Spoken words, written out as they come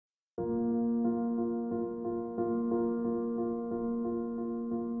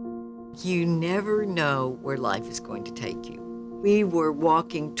You never know where life is going to take you. We were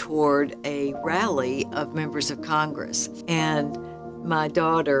walking toward a rally of members of Congress, and my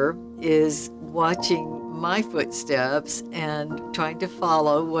daughter is watching my footsteps and trying to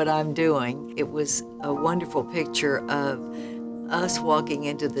follow what I'm doing. It was a wonderful picture of us walking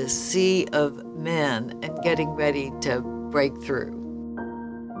into the sea of men and getting ready to break through.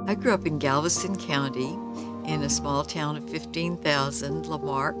 I grew up in Galveston County in a small town of 15,000,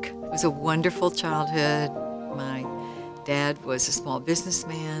 Lamarck. It was a wonderful childhood. My dad was a small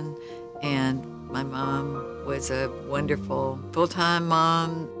businessman, and my mom was a wonderful full-time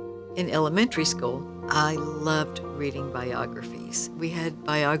mom. In elementary school, I loved reading biographies. We had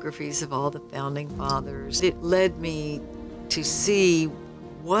biographies of all the founding fathers. It led me to see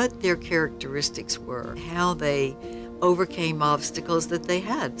what their characteristics were, how they overcame obstacles that they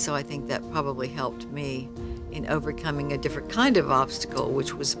had. So I think that probably helped me in overcoming a different kind of obstacle,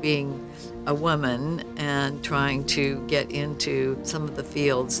 which was being a woman and trying to get into some of the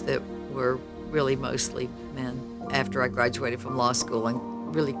fields that were really mostly men. After I graduated from law school and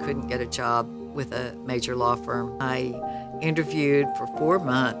really couldn't get a job with a major law firm, I interviewed for 4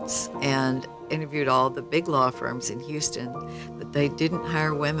 months and interviewed all the big law firms in Houston, but they didn't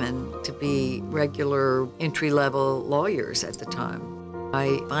hire women to be regular entry-level lawyers at the time.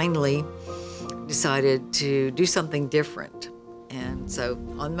 I finally decided to do something different. And so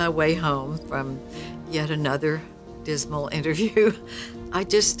on my way home from yet another dismal interview, I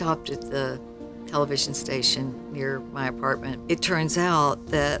just stopped at the television station near my apartment. It turns out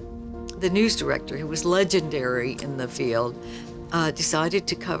that the news director, who was legendary in the field, decided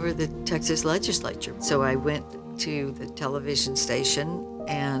to cover the Texas legislature. So I went to the television station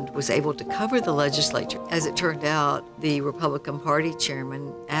and was able to cover the legislature. As it turned out, the Republican Party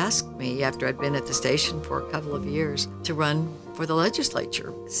chairman asked me, after I'd been at the station for a couple of years, to run for the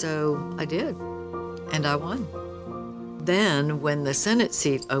legislature. So I did, and I won. Then, when the Senate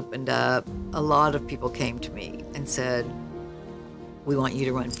seat opened up, a lot of people came to me and said, "We want you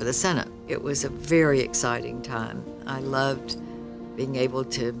to run for the Senate." It was a very exciting time. I loved being able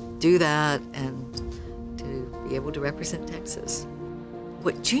to do that and to be able to represent Texas.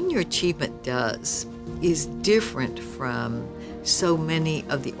 What Junior Achievement does is different from so many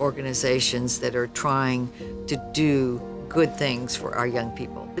of the organizations that are trying to do good things for our young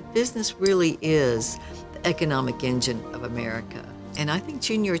people. The business really is the economic engine of America. And I think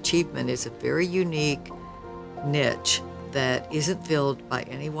Junior Achievement is a very unique niche that isn't filled by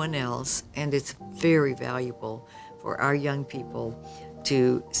anyone else, and it's very valuable for our young people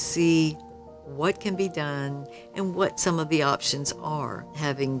to see what can be done and what some of the options are.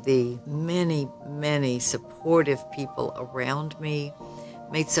 Having the many, many supportive people around me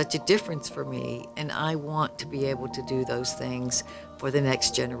made such a difference for me, and I want to be able to do those things for the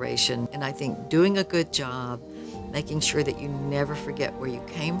next generation. And I think doing a good job, making sure that you never forget where you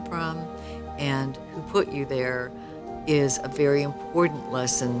came from and who put you there, is a very important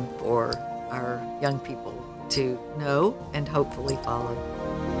lesson for our young people to know and hopefully follow.